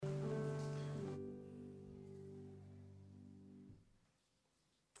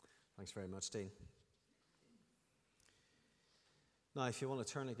Thanks very much, Dean. Now, if you want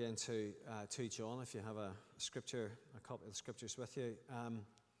to turn again to John, if you have a copy of the scriptures with you. I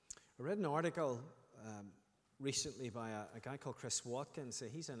read an article recently by a guy called Chris Watkins.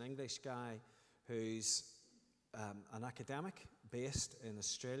 He's an English guy who's an academic based in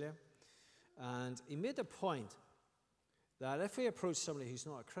Australia. And he made the point that if we approach somebody who's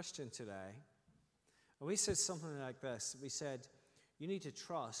not a Christian today, and we said something like this, we said, you need to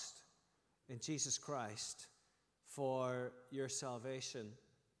trust in Jesus Christ for your salvation.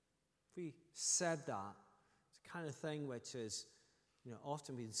 If we said that, it's the kind of thing which is,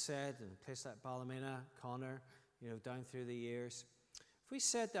 often been said in a place like Ballymena, Connor, down through the years. If we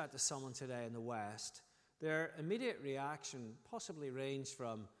said that to someone today in the West, their immediate reaction possibly ranged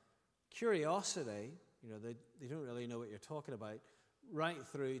from curiosity, they don't really know what you're talking about, right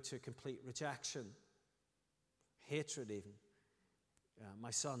through to complete rejection, hatred even.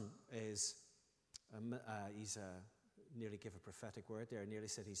 My son is, nearly give a prophetic word there, I nearly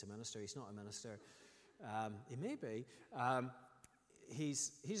said he's a minister. He's not a minister. He may be.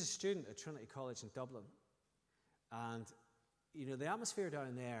 He's a student at Trinity College in Dublin. And, the atmosphere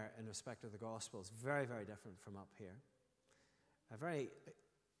down there in respect of the gospel is very, very different from up here. Very,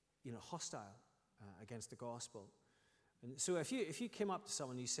 hostile against the gospel. And so if you came up to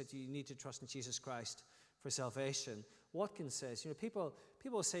someone and you said you need to trust in Jesus Christ for salvation, Watkins says,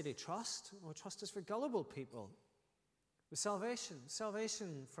 people say they trust. Well, trust is for gullible people. With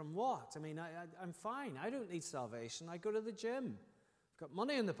salvation from what? I mean, I'm fine. I don't need salvation. I go to the gym. I've got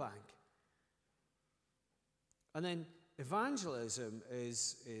money in the bank. And then evangelism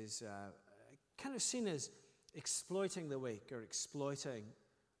is kind of seen as exploiting the weak or exploiting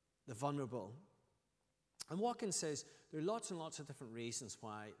the vulnerable. And Watkins says there are lots and lots of different reasons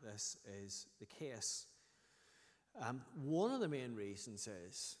why this is the case. One of the main reasons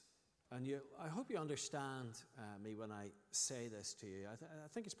is, and I hope you understand me when I say this to you, I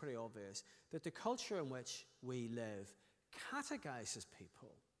think it's pretty obvious, that the culture in which we live catechises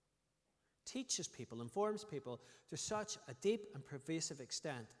people, teaches people, informs people to such a deep and pervasive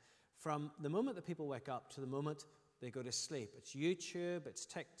extent from the moment that people wake up to the moment they go to sleep. It's YouTube, it's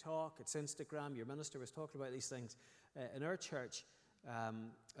TikTok, it's Instagram. Your minister was talking about these things in our church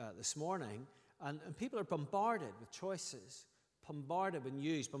this morning. And people are bombarded with choices, bombarded with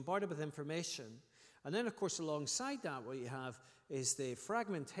news, bombarded with information. And then, of course, alongside that, what you have is the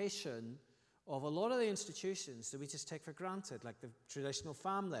fragmentation of a lot of the institutions that we just take for granted, like the traditional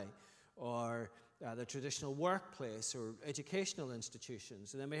family or the traditional workplace or educational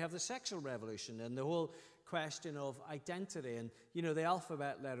institutions. And then we have the sexual revolution and the whole question of identity. And, the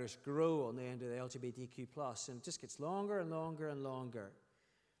alphabet letters grow on the end of the LGBTQ+, and it just gets longer and longer and longer.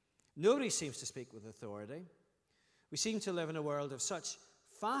 Nobody seems to speak with authority. We seem to live in a world of such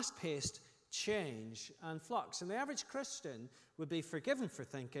fast-paced change and flux. And the average Christian would be forgiven for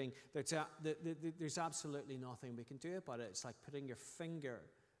thinking that there's absolutely nothing we can do about it. It's like putting your finger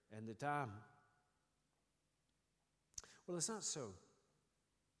in the dam. Well, is that so?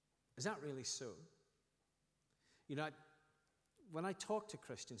 Is that really so? When I talk to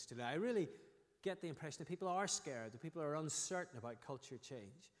Christians today, I really get the impression that people are scared, that people are uncertain about culture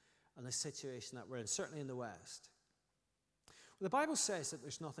change and the situation that we're in, certainly in the West. Well, the Bible says that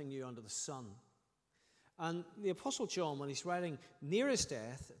there's nothing new under the sun. And the Apostle John, when he's writing near his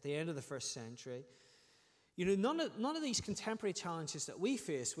death at the end of the first century, none of these contemporary challenges that we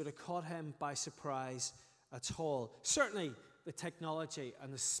face would have caught him by surprise at all. Certainly the technology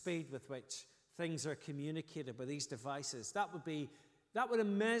and the speed with which things are communicated by these devices, that would have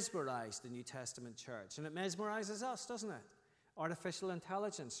mesmerized the New Testament church. And it mesmerizes us, doesn't it? Artificial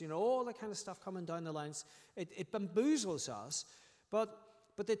intelligence, all that kind of stuff coming down the lines. It bamboozles us. But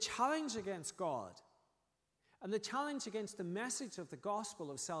the challenge against God and the challenge against the message of the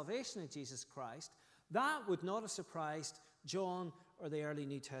gospel of salvation in Jesus Christ, that would not have surprised John or the early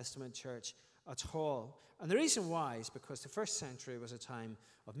New Testament church at all. And the reason why is because the first century was a time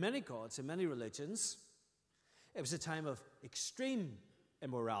of many gods and many religions. It was a time of extreme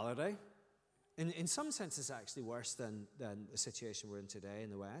immorality. In some senses, actually worse than the situation we're in today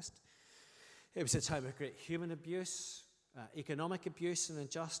in the West. It was a time of great human abuse, economic abuse and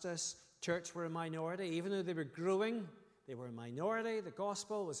injustice. Church were a minority. Even though they were growing, they were a minority. The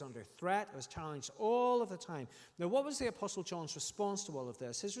gospel was under threat. It was challenged all of the time. Now, what was the Apostle John's response to all of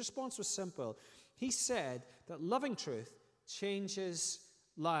this? His response was simple. He said that loving truth changes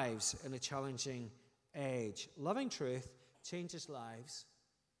lives in a challenging age. Loving truth changes lives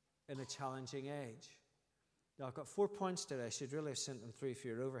in a challenging age. Now, I've got 4 points today. I should really have sent them through for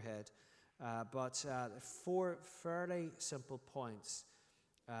your overhead. But 4 fairly simple points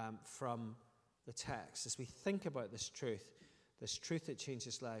from the text as we think about this truth that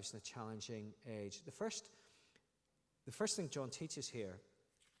changes lives in a challenging age. The first thing John teaches here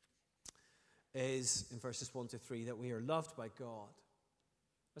is in verses 1 to 3 that we are loved by God.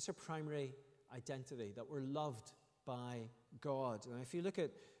 That's our primary identity, that we're loved by God. And if you look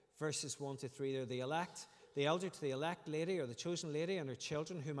at verses 1 to 3, they're the elect, the elder to the elect lady or the chosen lady and her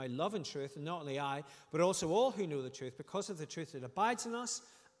children, whom I love in truth, and not only I, but also all who know the truth, because of the truth that abides in us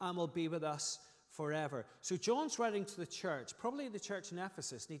and will be with us forever. So John's writing to the church, probably the church in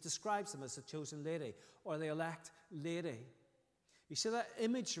Ephesus, and he describes them as the chosen lady or the elect lady. You see that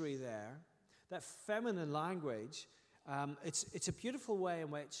imagery there, that feminine language. It's a beautiful way in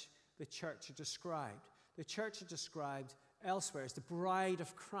which the church are described. The church are described elsewhere as the bride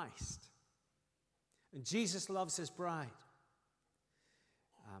of Christ. And Jesus loves his bride.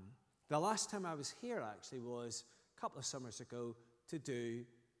 The last time I was here actually was a couple of summers ago to do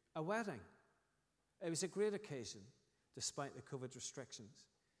a wedding. It was a great occasion despite the COVID restrictions.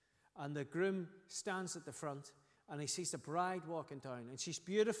 And the groom stands at the front and he sees the bride walking down and she's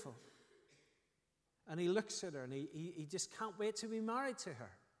beautiful. And he looks at her and he just can't wait to be married to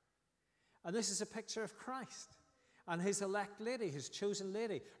her. And this is a picture of Christ and his elect lady, his chosen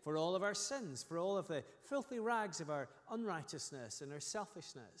lady, for all of our sins, for all of the filthy rags of our unrighteousness and our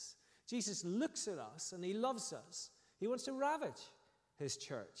selfishness. Jesus looks at us and he loves us. He wants to ravage his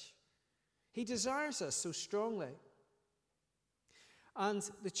church. He desires us so strongly. And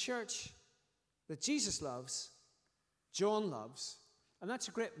the church that Jesus loves, John loves, and that's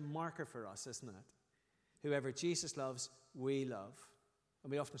a great marker for us, isn't it? Whoever Jesus loves, we love.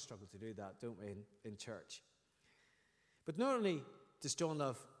 And we often struggle to do that, don't we, in church? But not only does John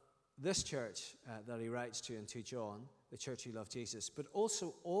love this church that he writes to and to John, the church who love Jesus, but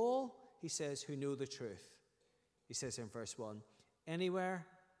also all, he says, who know the truth. He says in verse 1, anywhere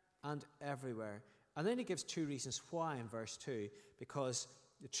and everywhere. And then he gives two reasons why in verse 2. Because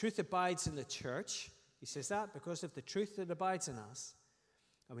the truth abides in the church. He says that because of the truth that abides in us.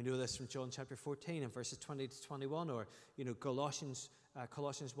 And we know this from John chapter 14 and verses 20 to 21, or,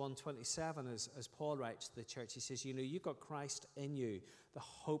 Colossians 1:27, as Paul writes to the church. He says, you've got Christ in you, the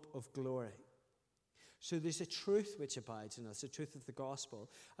hope of glory. So there's a truth which abides in us, the truth of the gospel.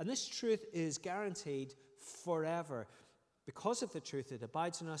 And this truth is guaranteed forever because of the truth that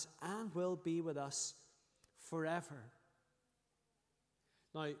abides in us and will be with us forever.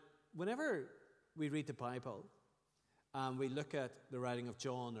 Now, whenever we read the Bible, we look at the writing of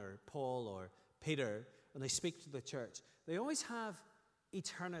John or Paul or Peter, and they speak to the church, they always have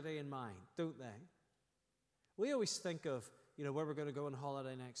eternity in mind, don't they? We always think of, where we're going to go on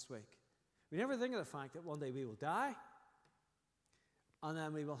holiday next week. We never think of the fact that one day we will die, and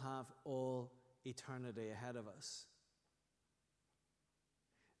then we will have all eternity ahead of us.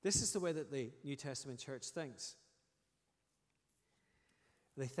 This is the way that the New Testament church thinks.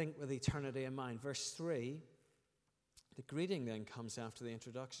 They think with eternity in mind. Verse 3, the greeting then comes after the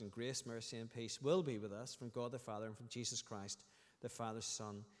introduction. Grace, mercy, and peace will be with us from God the Father and from Jesus Christ, the Father's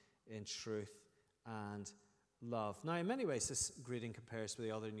Son, in truth and love. Now, in many ways, this greeting compares with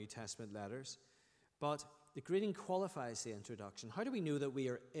the other New Testament letters, but the greeting qualifies the introduction. How do we know that we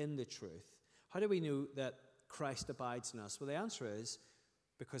are in the truth? How do we know that Christ abides in us? Well, the answer is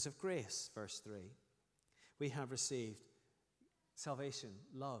because of grace, verse 3. We have received salvation,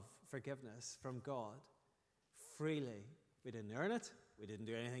 love, forgiveness from God freely. We didn't earn it. We didn't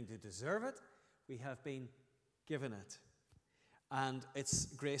do anything to deserve it. We have been given it. And it's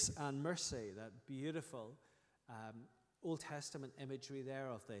grace and mercy, that beautiful Old Testament imagery there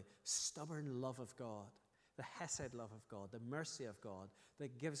of the stubborn love of God, the hesed love of God, the mercy of God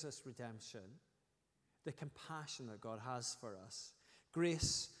that gives us redemption, the compassion that God has for us.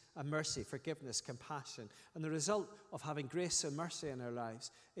 Grace and mercy, forgiveness, compassion. And the result of having grace and mercy in our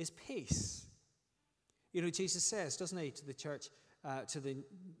lives is peace. Jesus says, doesn't he, to the church, to the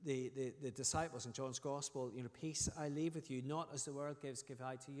disciples in John's Gospel, peace I leave with you, not as the world gives, give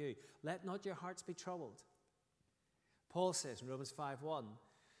I to you. Let not your hearts be troubled. Paul says in Romans 5:1,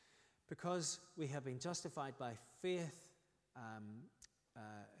 because we have been justified by faith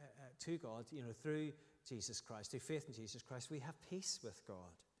to God, through Jesus Christ, through faith in Jesus Christ, we have peace with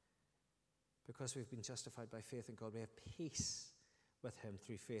God. Because we've been justified by faith in God, we have peace with him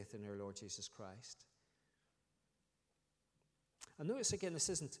through faith in our Lord Jesus Christ. And notice again, this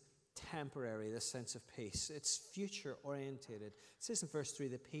isn't temporary, this sense of peace. It's future orientated. It says in verse 3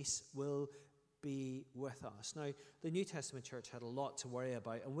 that peace will be with us. Now, the New Testament church had a lot to worry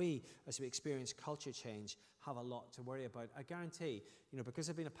about, and we, as we experience culture change, have a lot to worry about. I guarantee, because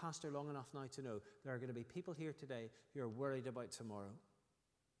I've been a pastor long enough now to know, there are going to be people here today who are worried about tomorrow.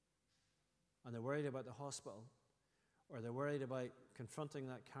 and they're worried about the hospital, or they're worried about confronting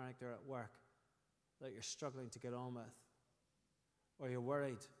that character at work that you're struggling to get on with, or you're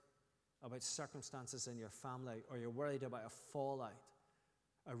worried about circumstances in your family, or you're worried about a fallout,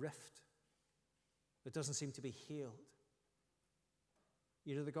 a rift that doesn't seem to be healed.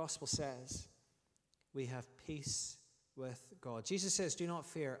 You know, the gospel says we have peace with God. Jesus says, do not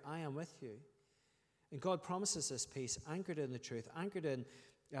fear, I am with you. And God promises this peace, anchored in the truth, anchored in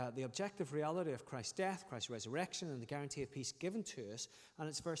the objective reality of Christ's death, Christ's resurrection, and the guarantee of peace given to us. And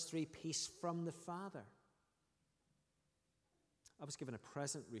it's verse 3, peace from the Father. I was given a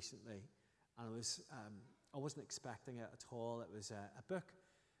present recently, and I wasn't expecting it at all. It was a book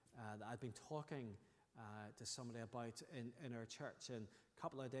that I'd been talking to somebody about in our church, and a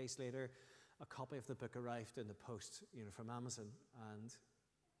couple of days later, a copy of the book arrived in the post, from Amazon, and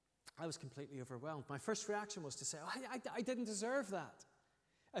I was completely overwhelmed. My first reaction was to say, I didn't deserve that.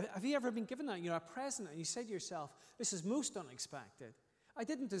 Have you ever been given that? A present, and you say to yourself, this is most unexpected. I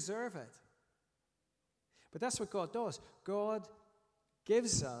didn't deserve it. But that's what God does. God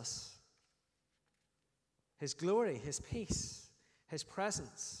gives us His glory, His peace, His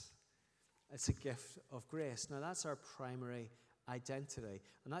presence. It's a gift of grace. Now, that's our primary identity.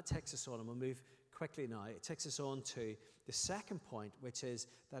 And that takes us on, and we'll move quickly now. It takes us on to the second point, which is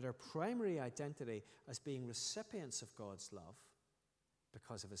that our primary identity as being recipients of God's love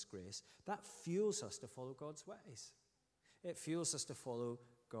because of His grace, that fuels us to follow God's ways. It fuels us to follow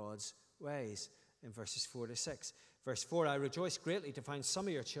God's ways in verses 4 to 6. Verse 4, I rejoice greatly to find some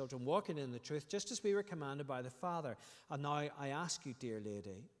of your children walking in the truth, just as we were commanded by the Father. And now I ask you, dear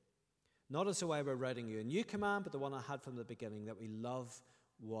lady, not as though I were writing you a new command, but the one I had from the beginning, that we love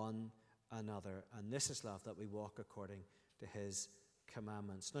one another. And this is love, that we walk according to His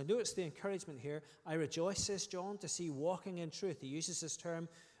commandments. Now notice the encouragement here. I rejoice, says John, to see walking in truth. He uses this term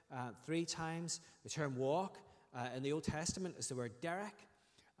 3 times. The term walk in the Old Testament is the word derek.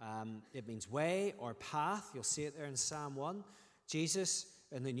 It means way or path. You'll see it there in Psalm 1. Jesus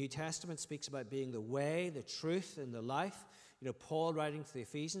in the New Testament speaks about being the way, the truth, and the life. Paul writing to the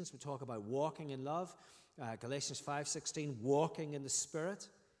Ephesians, we talk about walking in love. Galatians 5:16, walking in the Spirit.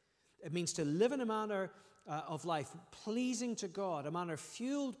 It means to live in a manner of life pleasing to God, a manner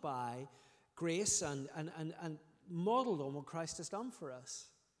fueled by grace and modeled on what Christ has done for us.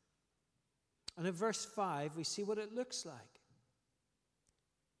 And in verse 5, we see what it looks like.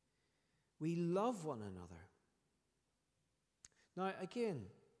 We love one another. Now, again,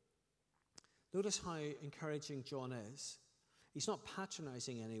 notice how encouraging John is. He's not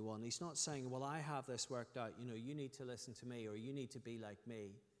patronizing anyone. He's not saying, well, I have this worked out. You need to listen to me, or you need to be like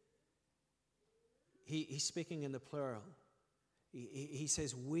me. He's speaking in the plural. He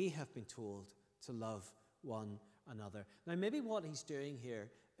says, we have been told to love one another. Now, maybe what he's doing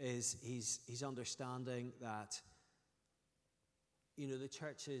here is he's understanding that, the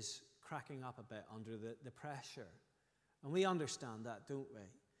church is cracking up a bit under the pressure. And we understand that, don't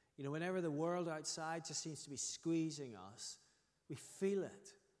we? Whenever the world outside just seems to be squeezing us, we feel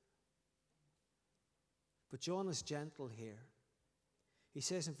it. But John is gentle here. He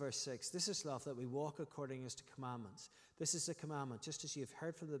says in verse 6, this is love, that we walk according as to commandments. This is the commandment, just as you have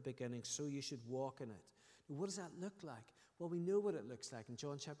heard from the beginning, so you should walk in it. Now, what does that look like? Well, we know what it looks like in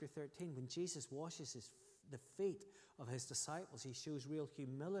John chapter 13. When Jesus washes the feet of His disciples, He shows real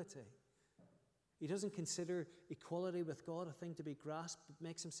humility. He doesn't consider equality with God a thing to be grasped, but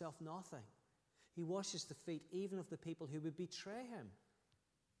makes Himself nothing. He washes the feet even of the people who would betray Him.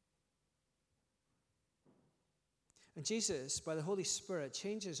 And Jesus, by the Holy Spirit,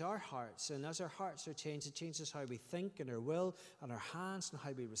 changes our hearts. And as our hearts are changed, it changes how we think and our will and our hands and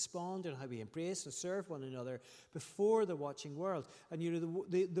how we respond and how we embrace and serve one another before the watching world. And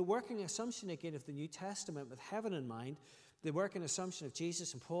the working assumption again of the New Testament with heaven in mind, the working assumption of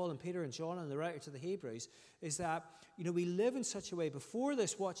Jesus and Paul and Peter and John and the writer to the Hebrews is that, we live in such a way before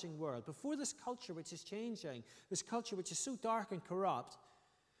this watching world, before this culture which is changing, this culture which is so dark and corrupt.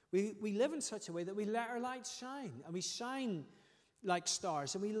 We live in such a way that we let our light shine, and we shine like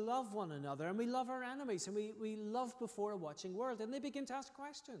stars, and we love one another, and we love our enemies, and we love before a watching world. And they begin to ask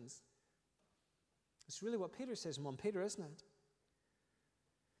questions. It's really what Peter says in 1 Peter, isn't it?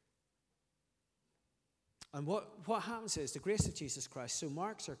 And what happens is the grace of Jesus Christ so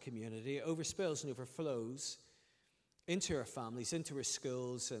marks our community, it overspills and overflows into our families, into our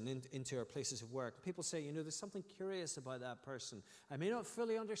schools, and into our places of work. People say, there's something curious about that person. I may not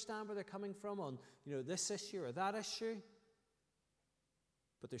fully understand where they're coming from on, this issue or that issue,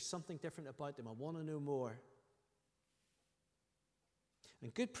 but there's something different about them. I want to know more.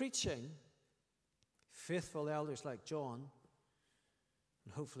 And good preaching, faithful elders like John,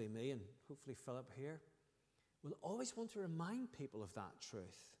 and hopefully me and hopefully Philip here, will always want to remind people of that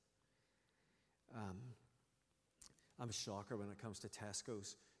truth. I'm a shocker when it comes to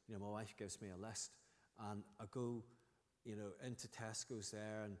Tesco's. You know, my wife gives me a list, and I go, you know, into Tesco's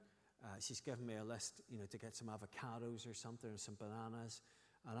there, and she's given me a list, you know, to get some avocados or something, or some bananas,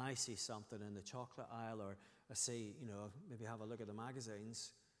 and I see something in the chocolate aisle, or I see, you know, maybe have a look at the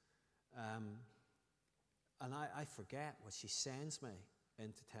magazines, and I forget what she sends me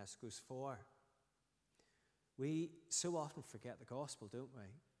into Tesco's for. We so often forget the gospel, don't we?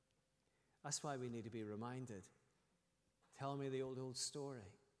 That's why we need to be reminded. Tell me the old story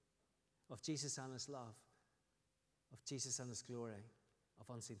of Jesus and his love, of Jesus and his glory,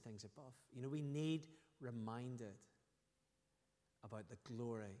 of unseen things above. You know, we need reminded about the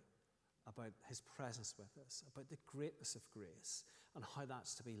glory, about his presence with us, about the greatness of grace, and how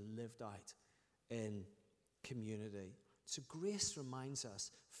that's to be lived out in community. So grace reminds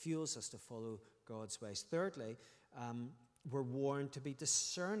us, fuels us to follow God's ways. Thirdly, we're warned to be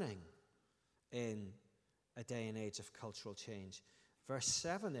discerning in a day and age of cultural change. Verse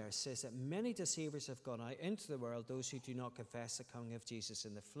 7 there says that many deceivers have gone out into the world, those who do not confess the coming of Jesus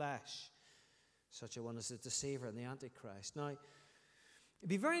in the flesh. Such a one as the deceiver and the Antichrist. Now, it'd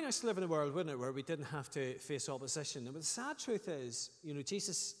be very nice to live in a world, wouldn't it, where we didn't have to face opposition. But the sad truth is, you know,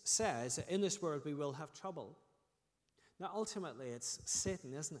 Jesus says that in this world we will have trouble. Now, ultimately, it's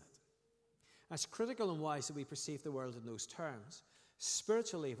Satan, isn't it? It's critical and wise that we perceive the world in those terms.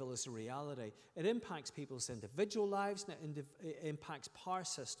 Spiritual evil is a reality. It impacts people's individual lives, and it impacts power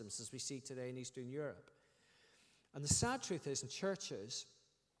systems, as we see today in Eastern Europe. And the sad truth is, in churches,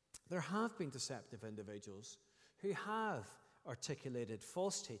 there have been deceptive individuals who have articulated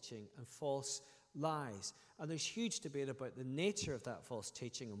false teaching and false lies. And there's huge debate about the nature of that false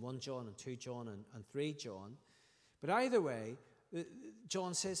teaching in 1 John and 2 John and 3 John. But either way,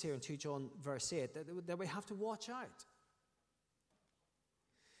 John says here in 2 John verse 8 that we have to watch out.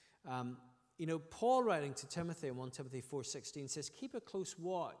 You know, Paul writing to Timothy in 1 Timothy 4:16 says, keep a close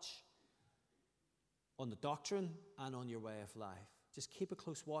watch on the doctrine and on your way of life. Just keep a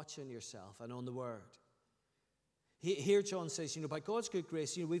close watch on yourself and on the word. Here John says, you know, by God's good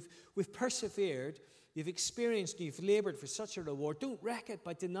grace, you know, we've persevered, you've experienced, you've labored for such a reward. Don't wreck it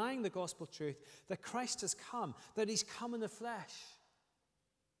by denying the gospel truth that Christ has come, that he's come in the flesh.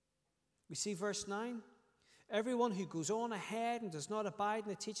 We see verse 9. Everyone who goes on ahead and does not abide in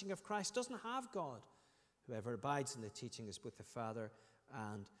the teaching of Christ doesn't have God. Whoever abides in the teaching is both the Father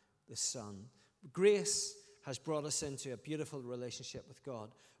and the Son. Grace has brought us into a beautiful relationship with God,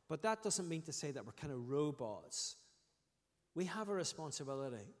 but that doesn't mean to say that we're kind of robots. We have a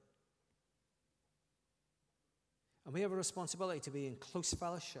responsibility. And we have a responsibility to be in close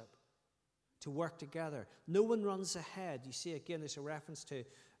fellowship, to work together. No one runs ahead. You see, again, there's a reference to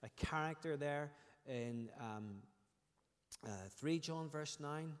a character there in 3 John verse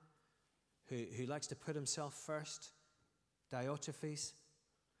 9, who likes to put himself first, Diotrephes.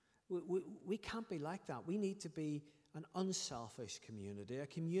 We can't be like that. We need to be an unselfish community, a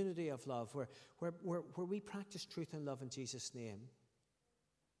community of love where we practice truth and love in Jesus' name.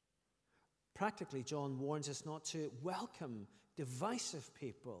 Practically, John warns us not to welcome divisive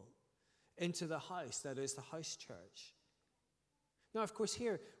people into the house that is the house church. Now, of course,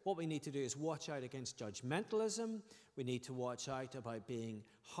 here, what we need to do is watch out against judgmentalism. We need to watch out about being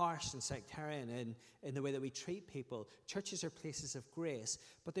harsh and sectarian in the way that we treat people. Churches are places of grace,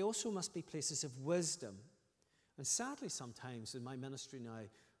 but they also must be places of wisdom. And sadly, sometimes in my ministry now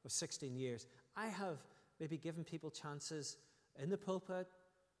of 16 years, I have maybe given people chances in the pulpit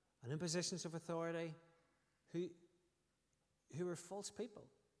and in positions of authority who are false people,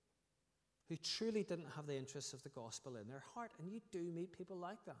 who truly didn't have the interests of the gospel in their heart. And you do meet people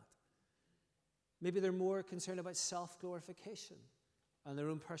like that. Maybe they're more concerned about self-glorification and their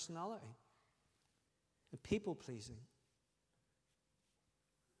own personality and people-pleasing.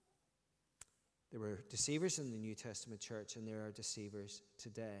 There were deceivers in the New Testament church, and there are deceivers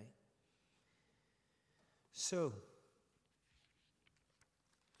today. So,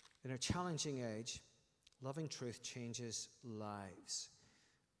 in our challenging age, loving truth changes lives.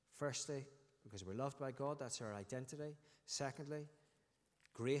 Firstly, because we're loved by God, that's our identity. Secondly,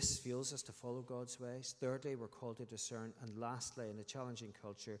 grace fuels us to follow God's ways. Thirdly, we're called to discern. And lastly, in a challenging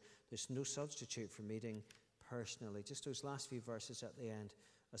culture, there's no substitute for meeting personally. Just those last few verses at the end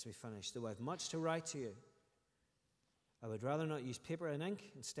as we finish. Though I have much to write to you, I would rather not use paper and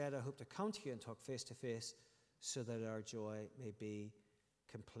ink. Instead, I hope to come to you and talk face to face so that our joy may be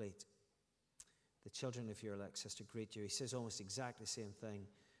complete. The children of your elect sister greet you. He says almost exactly the same thing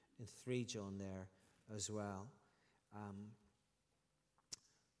in 3 John there as well.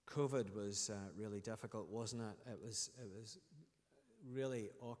 COVID was really difficult, wasn't it? It was really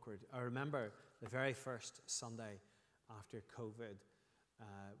awkward. I remember the very first Sunday after COVID,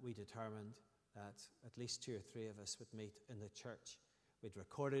 we determined that at least 2 or 3 of us would meet in the church. We'd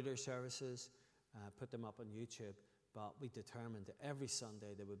recorded our services, put them up on YouTube, but we determined that every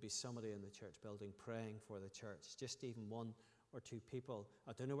Sunday there would be somebody in the church building praying for the church, just even 1 or 2 people.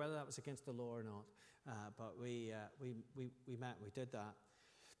 I don't know whether that was against the law or not, but we met, we did that.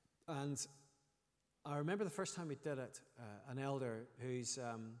 And I remember the first time we did it, an elder who's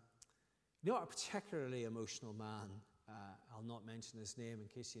not a particularly emotional man, I'll not mention his name in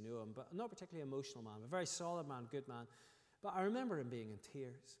case you know him, but not a particularly emotional man, a very solid man, good man. But I remember him being in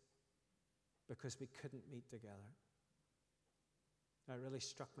tears because we couldn't meet together. It really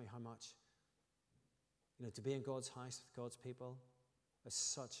struck me how much, to be in God's house with God's people is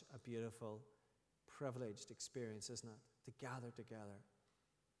such a beautiful, privileged experience, isn't it? To gather together.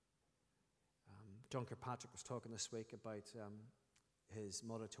 John Kirkpatrick was talking this week about his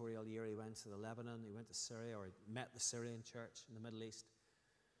monitorial year. He went to the Lebanon, he went to Syria, or he met the Syrian church in the Middle East.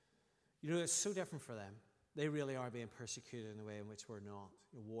 It's so different for them. They really are being persecuted in a way in which we're not.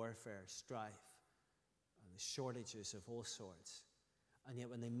 Warfare, strife, and the shortages of all sorts. And yet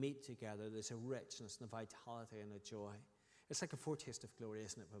when they meet together, there's a richness and a vitality and a joy. It's like a foretaste of glory,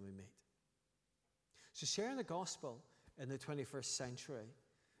 isn't it, when we meet? So sharing the gospel in the 21st century,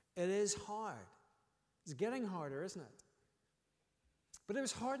 it is hard. It's getting harder, isn't it? But it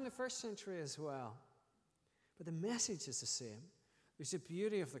was hard in the first century as well. But the message is the same. There's a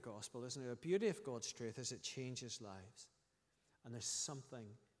beauty of the gospel, isn't there? A beauty of God's truth as it changes lives. And there's something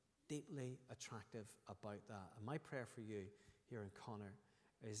deeply attractive about that. And my prayer for you here in Connor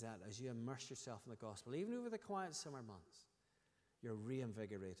is that as you immerse yourself in the gospel, even over the quiet summer months, you're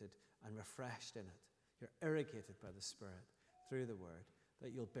reinvigorated and refreshed in it. You're irrigated by the Spirit through the Word,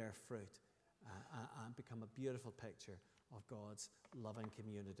 that you'll bear fruit and become a beautiful picture of God's loving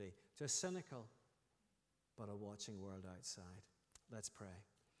community to a cynical but a watching world outside. Let's pray.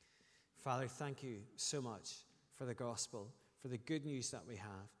 Father, thank you so much for the gospel, for the good news that we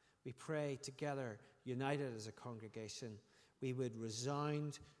have. We pray together, united as a congregation, we would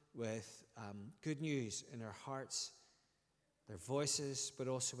resound with good news in our hearts, their voices, but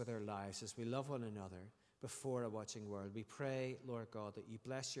also with our lives as we love one another before a watching world. We pray, Lord God, that you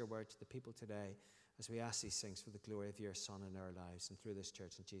bless your word to the people today as we ask these things for the glory of your Son in our lives and through this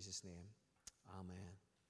church in Jesus' name. Amen.